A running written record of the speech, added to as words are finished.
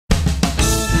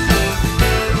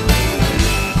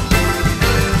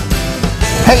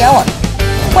Hey, Ellen.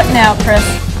 What now, Chris?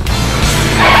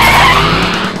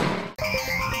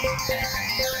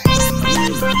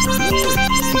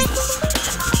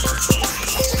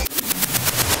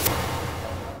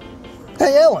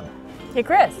 Hey, Ellen. Hey,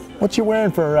 Chris. What you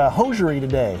wearing for hosiery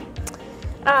today?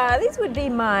 These would be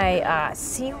my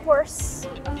seahorse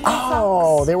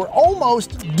Oh, socks. they were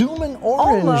almost Dummen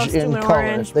orange Almost in Dummen color.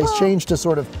 orange. They Well, changed to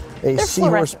sort of a they're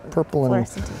seahorse fluorescent. purple and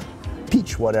Fluorescent.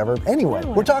 peach, whatever. Anyway,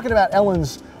 we're talking about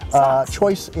Ellen's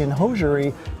choice in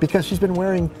hosiery because she's been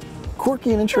wearing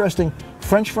quirky and interesting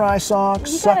French fry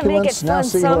socks, You gotta make it succulents, now fun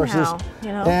seahorses. somehow,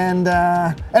 you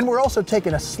know? And we're also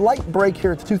taking a slight break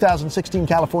here at the 2016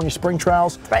 California Spring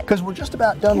Trials because we're just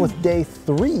about done with day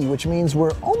 3, which means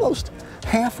we're almost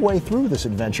halfway through this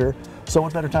adventure. So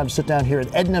what better time to sit down here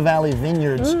at Edna Valley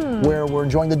Vineyards where we're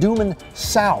enjoying the Dummen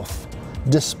South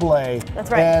display.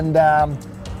 That's right. And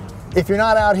if you're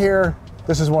not out here,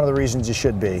 this is one of the reasons you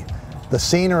should be. The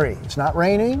scenery. It's not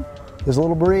raining. There's a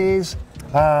little breeze.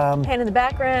 And in the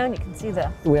background, you can see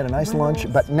the... We had a nice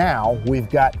lunch, but now we've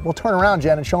got, we'll turn around,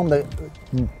 Jen, and show them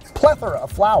the plethora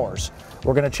of flowers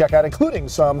we're going to check out, including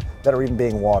some that are even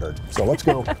being watered. So let's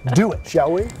go do it,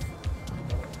 shall we?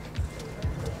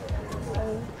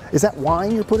 Is that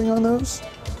wine you're putting on those?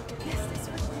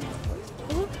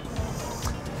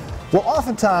 Well,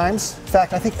 oftentimes, in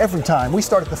fact, I think every time, we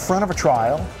start at the front of a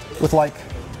trial with like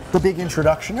the big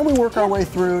introduction, and we work our way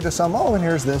through to some, oh, and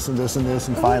here's this and this and this,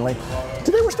 and finally,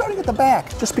 today we're starting at the back,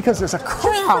 just because there's a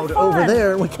crowd over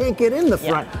there and we can't get in the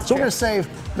front. So we're going to save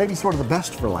maybe sort of the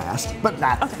best for last, but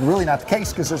really not the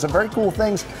case, because there's some very cool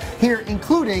things here,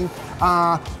 including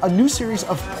a new series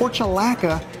of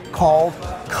portulaca called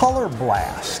Color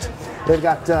Blast. They've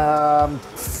got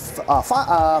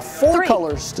 4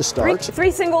 colors to start.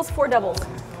 3 singles, 4 doubles.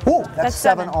 Ooh, that's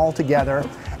 7 altogether.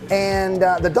 And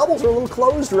the doubles are a little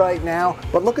closed right now,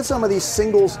 but look at some of these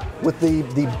singles with the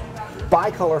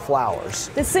bicolor flowers.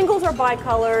 The singles are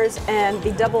bicolors and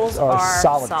the doubles are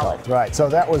solid. Color. Right, so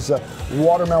that was a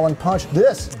watermelon punch.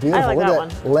 This, beautiful, I like look that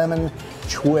at that, lemon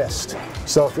twist.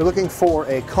 So if you're looking for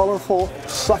a colorful,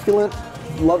 succulent,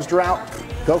 loves drought,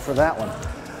 go for that one.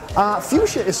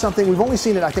 Fuchsia is something we've only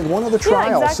seen it, I think, one other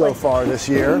trial so far this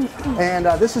year, and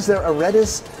this is their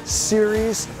Aretas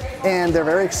series, and they're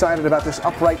very excited about this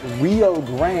upright Rio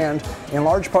Grande, in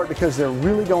large part because they're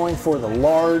really going for the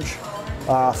large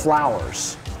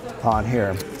flowers on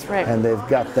here. That's right. And they've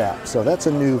got that. So that's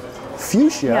a new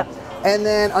fuchsia. And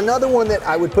then another one that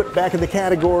I would put back in the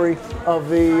category of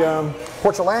the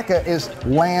portulaca is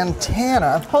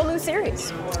Lantana. Whole new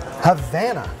series.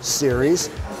 Havana series.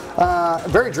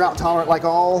 Very drought tolerant like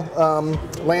all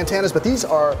lantanas, but these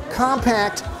are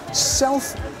compact,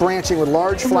 self-branching with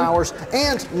large flowers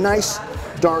and nice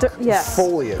dark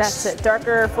foliage. That's it,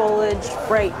 darker foliage,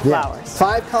 bright flowers.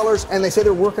 5 colors, and they say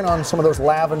they're working on some of those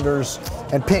lavenders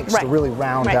and pinks to really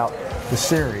round out the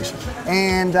series.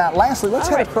 And lastly, let's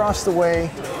head across the way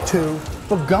to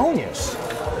begonias.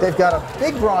 They've got a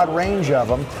big broad range of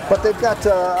them, but they've got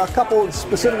a couple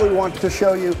specifically want to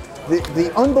show you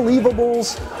the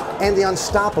Unbelievables and the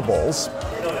Unstoppables.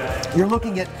 You're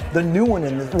looking at the new one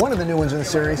one of the new ones in the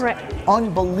series,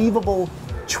 Unbelievable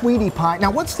Tweety Pie.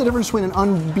 Now, what's the difference between an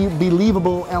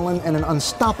unbelievable, Ellen, and an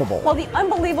unstoppable? Well, the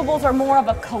Unbelievables are more of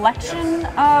a collection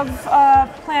of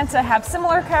plants that have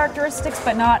similar characteristics,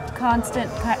 but not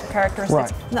constant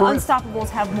characteristics. The Unstoppables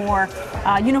have more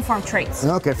uniform traits.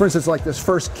 Okay, for instance, like this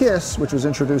First Kiss, which was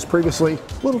introduced previously,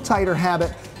 a little tighter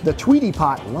habit. The Tweety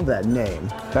Pot, love that name.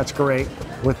 That's great.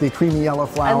 With the creamy yellow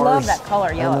flowers. I love that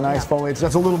color, yellow. And the nice foliage.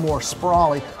 That's a little more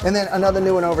sprawly. And then another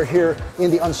new one over here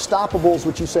in the Unstoppables,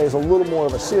 which you say is a little more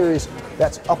of a series.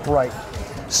 That's Upright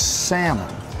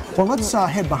Salmon. Well, let's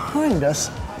head behind us,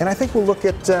 and I think we'll look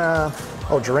at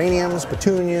geraniums,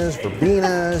 petunias,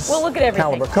 verbenas. We'll look at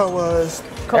everything. Calibrachoas,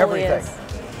 everything.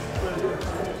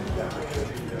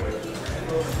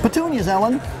 Petunias,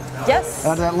 Ellen. Yes.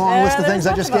 Out of that long list of things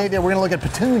I just gave you, we're going to look at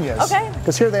petunias. Okay.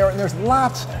 Because here they are, and there's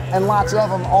lots and lots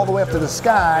of them all the way up to the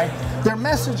sky. Their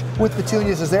message with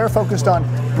petunias is they're focused on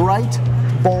bright,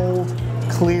 bold,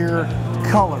 clear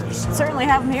colors. Certainly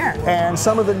have them here. And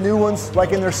some of the new ones,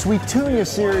 like in their Sweetunia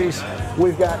series,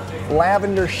 we've got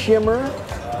lavender shimmer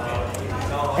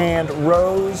and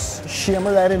rose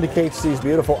shimmer. That indicates these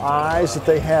beautiful eyes that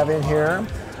they have in here.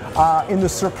 In the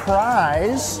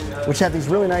Surprise, which have these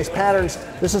really nice patterns,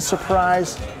 this is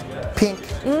Surprise Pink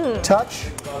Touch.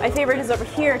 My favorite is over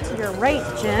here to your right,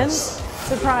 Jen.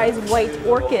 Surprise White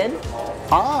Orchid.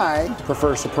 I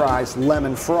prefer Surprise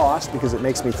Lemon Frost because it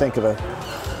makes me think of a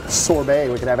sorbet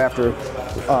we could have after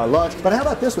lunch. But how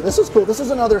about this one? This is cool. This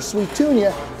is another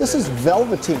Sweetunia. This is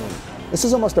Velveteen. This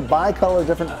is almost a bicolor,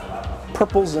 different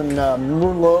purples and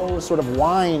Merlot, sort of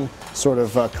wine sort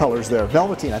of colors there.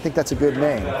 Velveteen, I think that's a good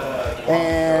name.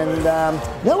 And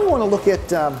now we want to look at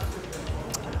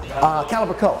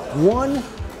Calabricoa, one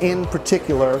in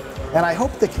particular, and I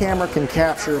hope the camera can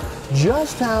capture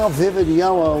just how vivid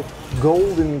yellow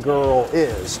Golden Girl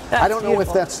is. I don't know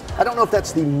if that's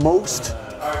the most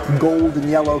golden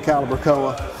yellow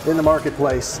Calabricoa in the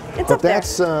marketplace. It's up there.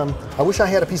 I wish I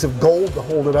had a piece of gold to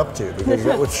hold it up to, because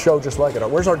that would show just like it.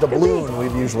 Where's our doubloon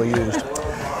we've usually used?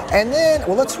 And then,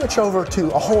 well, let's switch over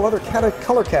to a whole other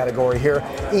color category here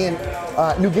in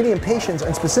New Guinea impatiens,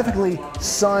 and specifically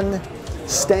sun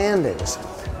standings.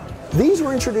 These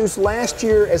were introduced last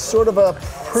year as sort of a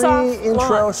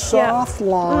pre-intro soft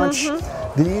launch.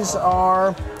 These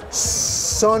are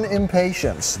sun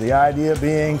impatiens. The idea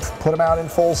being, put them out in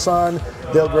full sun,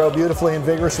 they'll grow beautifully and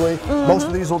vigorously. Most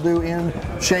of these will do in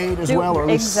shade as well, or at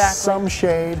least some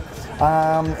shade.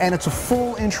 And it's a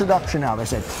full introduction now. They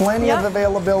say plenty of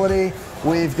availability.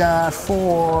 We've got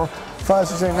 4, 5,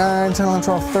 6, 8, 9, 10, 11,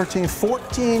 12, 13,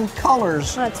 14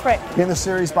 colors in the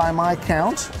series by my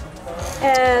count.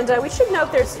 And we should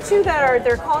note there's two that are,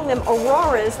 they're calling them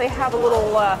auroras. They have a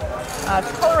little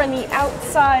color on the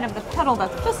outside of the petal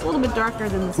that's just a little bit darker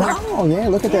than the center. Oh yeah,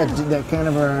 look at that kind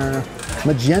of a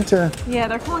magenta. Yeah,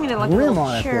 they're calling it like a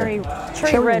little cherry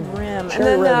red rim. And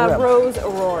then rose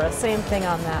aurora, same thing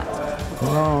on that.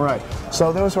 All right,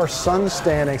 so those are sun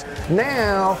standings.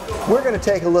 Now we're going to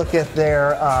take a look at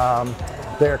their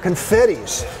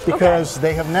confettis, because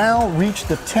they have now reached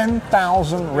the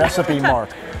 10,000 recipe mark.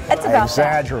 It's about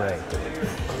exaggerate.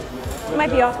 It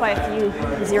might be off by a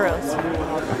few zeros.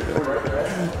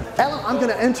 Ella, I'm going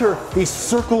to enter the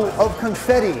circle of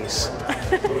confettis,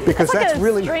 because that's like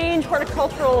really a strange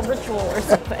horticultural ritual or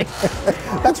something.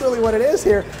 That's really what it is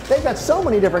here. They've got so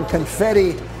many different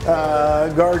confetti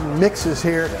garden mixes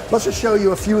here. Let's just show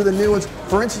you a few of the new ones.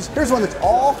 For instance, here's one that's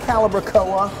all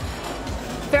Calabricoa.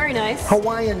 Very nice.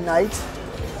 Hawaiian Night.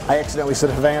 I accidentally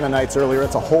said Havana Nights earlier.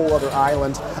 It's a whole other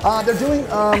island. They're doing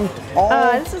all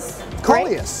this is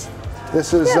Coleus.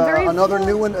 This is another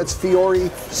new one. It's Fiore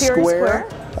Square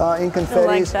in confettis. I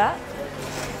like that.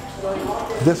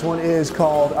 This one is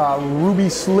called Ruby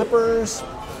Slippers.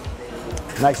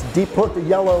 Nice deep put, the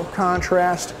yellow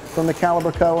contrast from the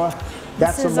Calabricoa.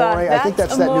 That's Amore. I think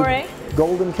that's that new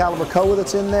golden Calabricoa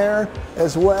that's in there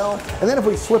as well. And then if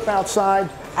we slip outside,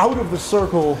 out of the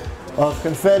circle of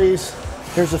confettis,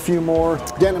 here's a few more.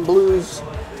 Denim Blues.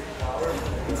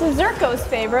 This is Zirco's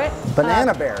favorite.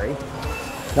 Banana Berry.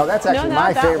 No, that's actually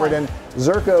my favorite, and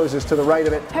Zirco's is to the right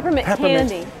of it. Peppermint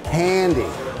Candy. Candy.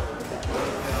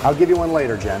 I'll give you one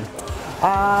later, Jen.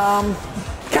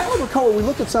 Calabricoa, we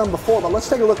looked at some before, but let's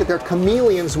take a look at their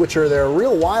chameleons, which are their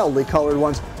real wildly colored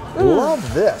ones.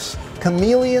 Love this.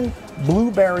 Chameleon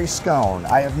Blueberry Scone.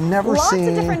 I have never seen...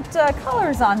 Lots of different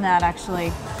colors on that,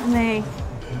 actually. And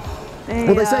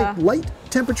they say light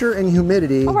temperature and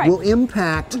humidity will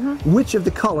impact which of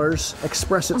the colors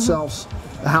express itself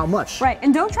how much. Right,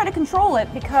 and don't try to control it,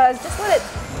 because just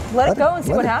let it go and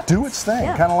see what happens. Do its thing,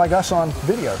 kind of like us on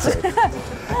videotape.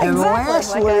 And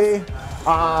lastly,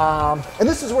 and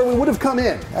this is where we would have come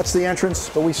in. That's the entrance,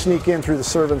 but we sneak in through the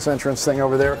servants' entrance thing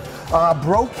over there.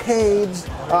 Brocades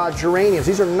geraniums.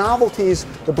 These are novelties,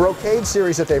 the brocade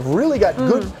series that they've really got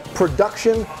good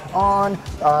production on.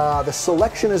 The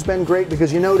selection has been great,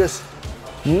 because you notice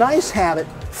nice habit,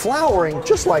 flowering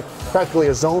just like practically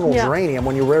a zonal geranium,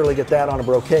 when you rarely get that on a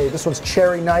brocade. This one's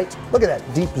Cherry Night. Look at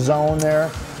that deep zone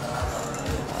there.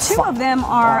 Two of them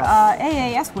are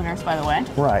AAS winners, by the way.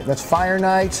 Right, that's Fire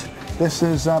Night. This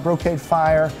is Brocade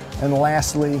Fire, and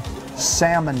lastly,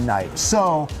 Salmon Night.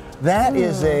 So that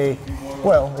is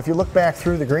well, if you look back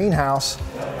through the greenhouse,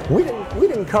 we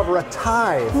didn't cover a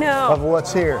tithe of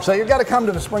what's here. So you've got to come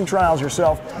to the spring trials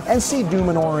yourself and see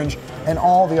Dummen Orange and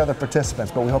all the other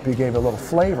participants. But we hope you gave a little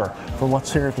flavor for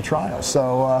what's here at the trials.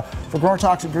 So for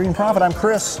Growertalks at Green Profit, I'm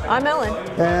Chris. I'm Ellen.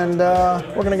 And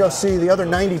we're going to go see the other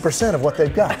 90% of what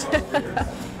they've got.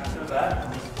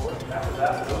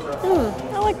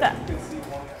 I like that.